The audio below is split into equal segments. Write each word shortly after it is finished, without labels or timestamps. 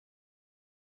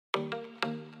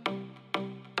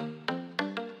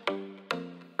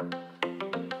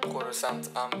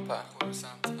Coruscant Amper.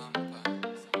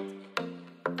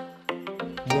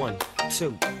 1,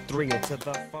 2, 3 into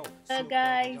the 4. Hello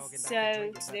guys,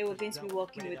 so today we're going to be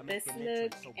working with this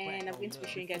look, and I'm going to be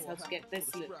showing you guys how to get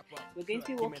this look. We're going to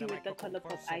be working with the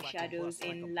Colourpop eyeshadows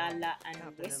in Lala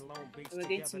and Wisp, and we're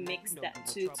going to mix that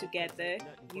two together,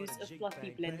 use a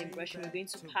fluffy blending brush, and we're going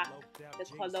to pack the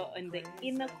colour on the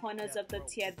inner corners of the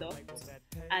tear duct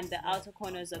and the outer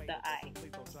corners of the eye.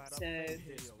 So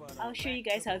I'll show you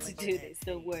guys how to do this,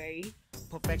 don't worry.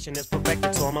 Perfection is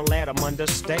perfected, so I'm a lad, I'm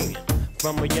understanding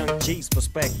from a young G's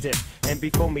perspective. And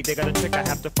before me, they got a trick, I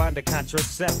have to find a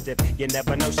contraceptive. You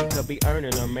never know, she could be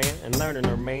earning her man and learning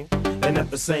her man, and at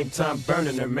the same time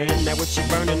burning her man. Now with she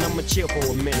burning, I'ma chill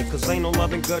for a minute, cause ain't no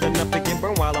loving good enough to get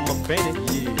burned while I'm offended.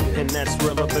 Yeah. And that's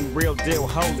realer than real deal,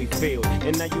 Holyfield.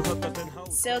 And now you hookers and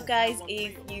hoes. So guys,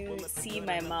 if you see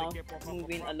my mouth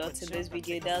moving a lot in this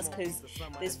video, that's because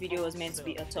this video was meant to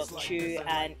be a talk through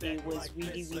and it was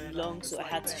really long, so I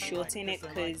had to shorten it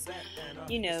because,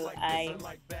 you know, I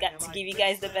got to give you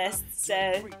guys the best.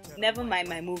 So never mind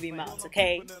my movie mouth,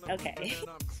 okay? Okay.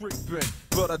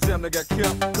 But I damn near got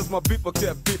kept, cause my beeper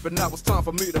kept beeping. Now it's time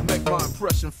for me to make my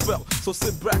impression felt. So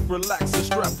sit back, relax, and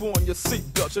strap on your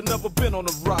seatbelt. You've never been on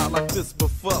a ride like this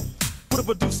before. With a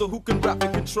producer who can rap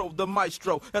and control the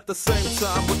maestro at the same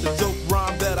time with the dope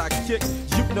rhyme that I kick.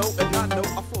 You know and I know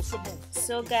I flow some more.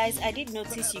 So guys, I did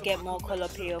notice you get more color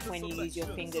payoff when you use your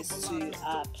fingers to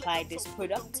apply this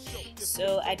product.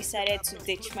 So I decided to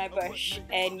ditch my brush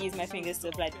and use my fingers to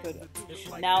apply the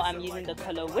product. Now I'm using the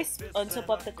color Wisp on top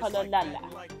of the color Lala.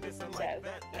 So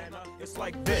it's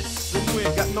like this, and we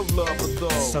ain't got no love for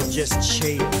those. So just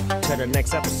chill to the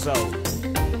next episode.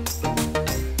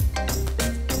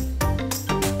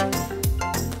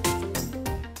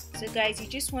 So guys, you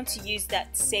just want to use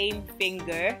that same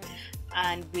finger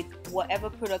and with whatever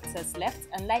product that's left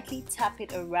and lightly tap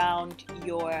it around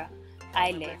your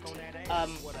eyelid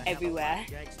everywhere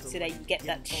so that you get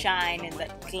that shine and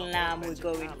that glam we're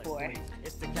going for.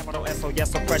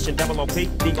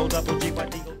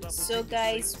 So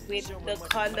guys, with the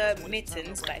color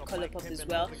Mittens by Colourpop as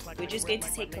well, we're just going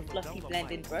to take a fluffy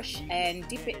blending brush and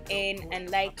dip it in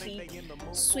and lightly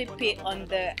sweep it on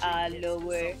the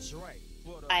lower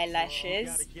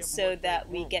eyelashes so that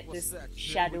we get this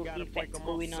shadow effect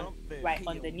going on right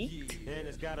underneath. And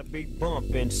it's gotta be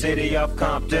bumping, city of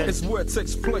Compton. It's where it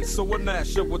takes place, so a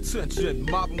gnash of attention,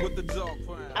 mobbing with the dog.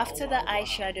 After the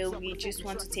eyeshadow, we just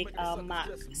want to take our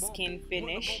matte skin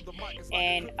finish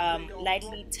and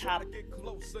lightly tap,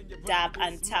 dab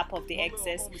and tap off the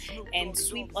excess and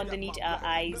sweep underneath our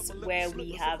eyes where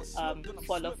we have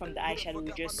fall off from the eyeshadow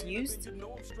we just used.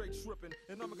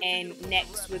 And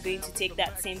next we're going to take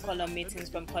that same color Mittens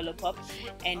from Colourpop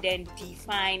and then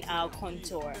define our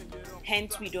contour.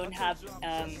 Hence we don't have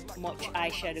much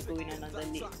eyeshadow going on the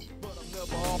lid.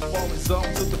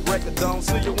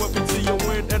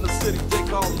 And the city they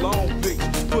call Long Beach,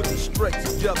 put it straight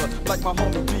together like my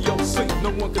homie D.O.C. No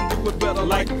one can do it better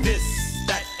like this,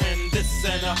 that, and this,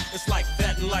 and it's like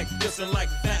that, and like this, and like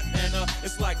that, and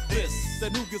it's like this.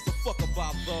 Then who gives a fuck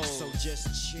about those? So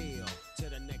just chill to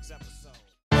the next episode.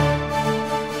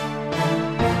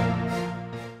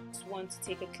 Just want to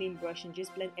take a clean brush and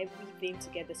just blend everything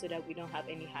together so that we don't have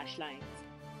any harsh lines.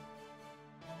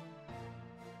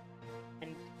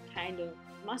 And kind of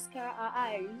mascara our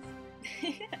eyes.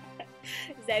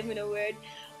 Is that even a word?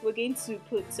 We're going to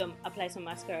apply some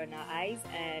mascara on our eyes,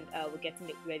 and we're getting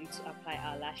it ready to apply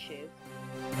our lashes.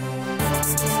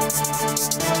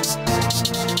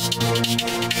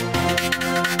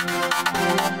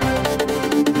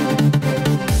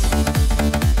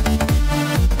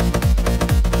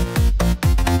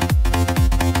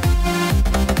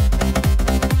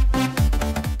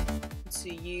 To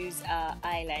use our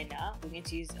eyeliner, we're going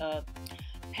to use a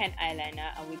pen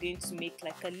eyeliner and we're going to make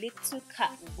like a little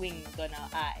cat wing on our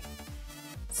eye.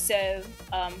 So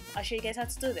I'll show you guys how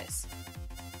to do this.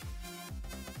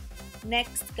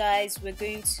 Next guys, we're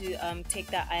going to take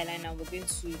that eyeliner and we're going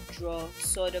to draw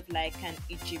sort of like an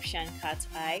Egyptian cat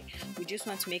eye. We just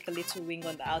want to make a little wing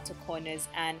on the outer corners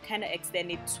and kind of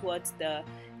extend it towards the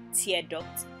tear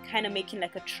duct, kind of making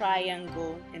like a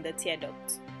triangle in the tear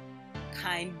duct,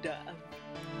 kinda.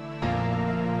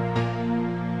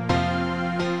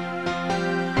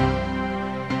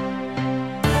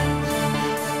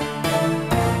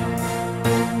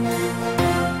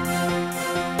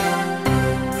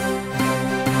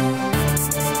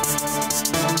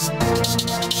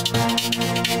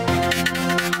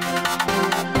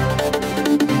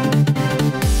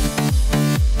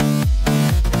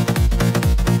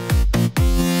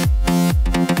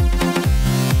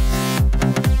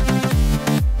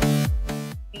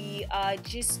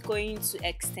 just going to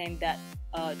extend that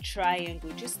triangle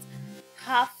just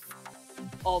half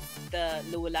of the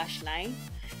lower lash line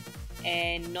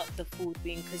and not the full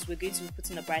thing, because we're going to be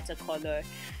putting a brighter color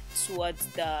towards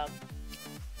the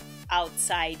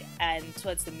outside and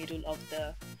towards the middle of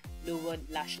the lower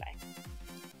lash line.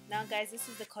 Now guys, this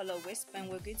is the color Wisp, and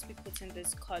we're going to be putting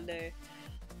this color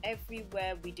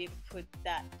everywhere we didn't put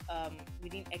that we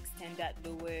didn't extend that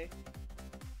lower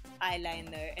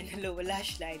eyeliner and the lower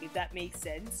lash line, if that makes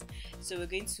sense. So we're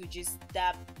going to just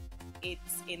dab it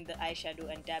in the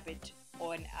eyeshadow and dab it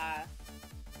on our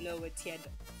lower tear duct.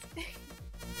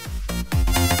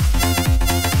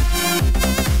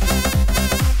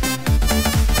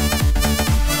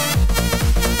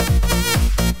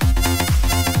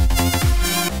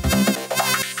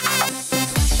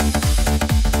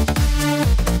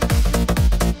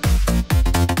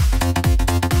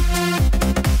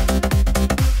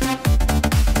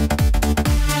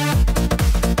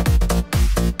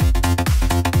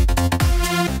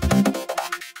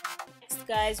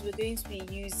 Guys, we're going to be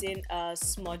using a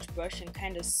smudge brush and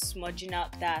kind of smudging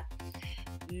out that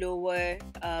lower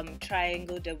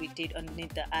triangle that we did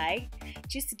underneath the eye,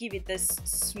 just to give it this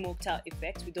smoked out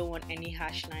effect. We don't want any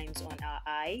harsh lines on our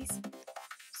eyes,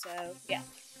 so yeah.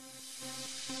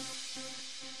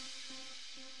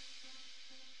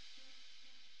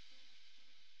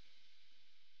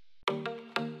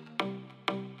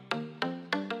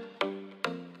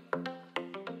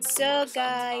 So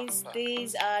guys,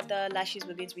 these are the lashes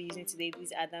we're going to be using today.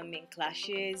 These are the mink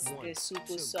lashes. They're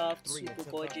super soft, super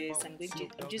gorgeous. I'm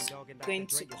just going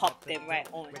to pop them right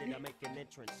on.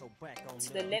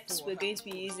 To the lips, we're going to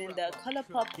be using the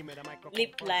Colourpop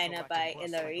lip liner by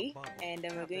Hillary, and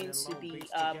then we're going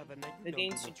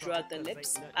to draw the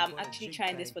lips. I'm actually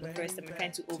trying this for the first time. I'm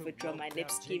trying to overdraw my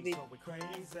lips, trying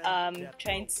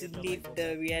to leave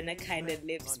the Rihanna kind of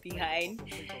lips behind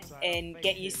and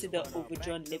get used to the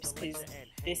overdrawn lips, because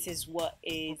this is what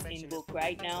is in vogue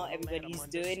right now. Everybody's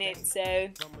doing it, so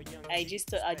I just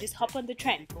thought I'll just hop on the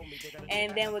trend.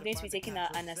 And then we're going to be taking our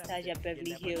Anastasia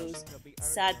Beverly Hills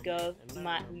Sad Girl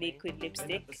matte liquid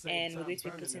lipstick, and we're going to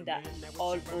be putting that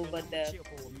all over the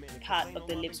part of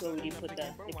the lips where we didn't put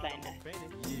the lip liner.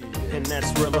 And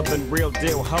that's realer than real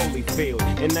deal, Holyfield.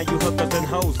 And now you hookers and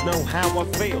hoes know how I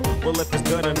feel. Well, if it's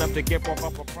good enough to give off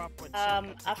a proper.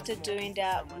 After doing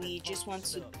that, we just want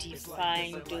to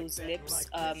define those lips,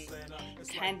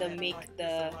 kind of make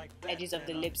the edges of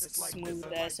the lips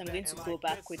smoother. So I'm going to go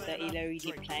back with the Hillary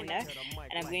lip liner,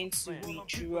 and I'm going to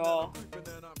redraw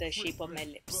the shape of my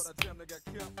lips.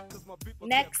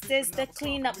 Next is the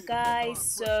cleanup, guys.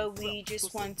 So we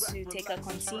just want to take a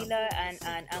concealer and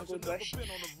an angled brush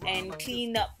and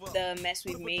clean up the mess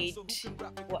we've made,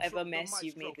 whatever mess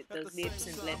you've made with those lips,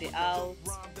 and blend it out,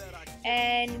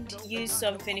 and use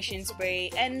some finishing spray,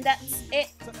 and that's it.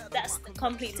 That's the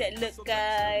completed look,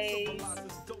 guys.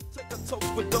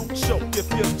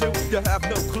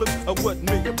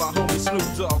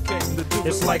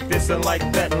 It's like this and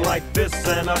like that and like this,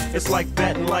 and it's like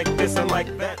that and like this and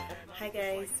like that. Hi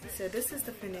guys, so this is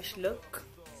the finished look.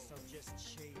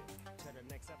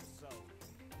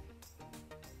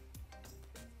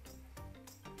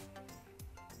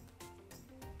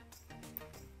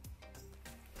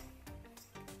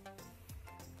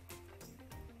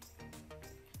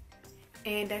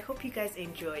 And I hope you guys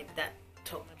enjoyed that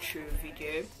talk through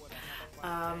video.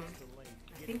 I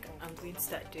think I'm going to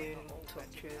start doing more talk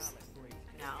throughs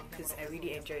now, because I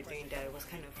really enjoyed doing that. It was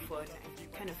kind of fun.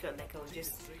 I kind of felt like I was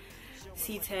just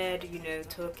seated, you know,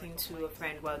 talking to a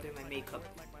friend while doing my makeup.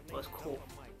 It was cool.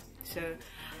 So,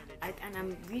 and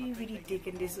I'm really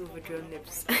digging these overdrawn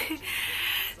lips.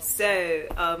 So,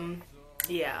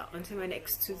 yeah, until my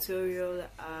next tutorial,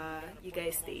 you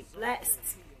guys stay blessed,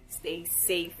 stay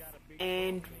safe,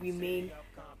 and remain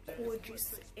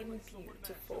gorgeous and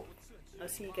beautiful. I'll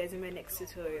see you guys in my next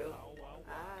tutorial.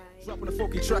 Bye. Dropping the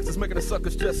funky tracks is making the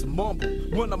suckers just mumble.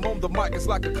 When I'm on the mic, it's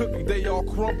like a cookie, they all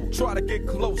crumble. Try to get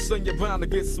close and you're bound to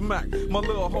get smacked. My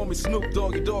little homie Snoop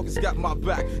Doggy Dogg has got my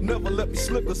back. Never let me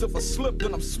slip, cause if I slip,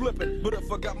 then I'm slipping. But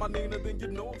if I got my Nina, then you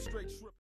know I'm straight tripping.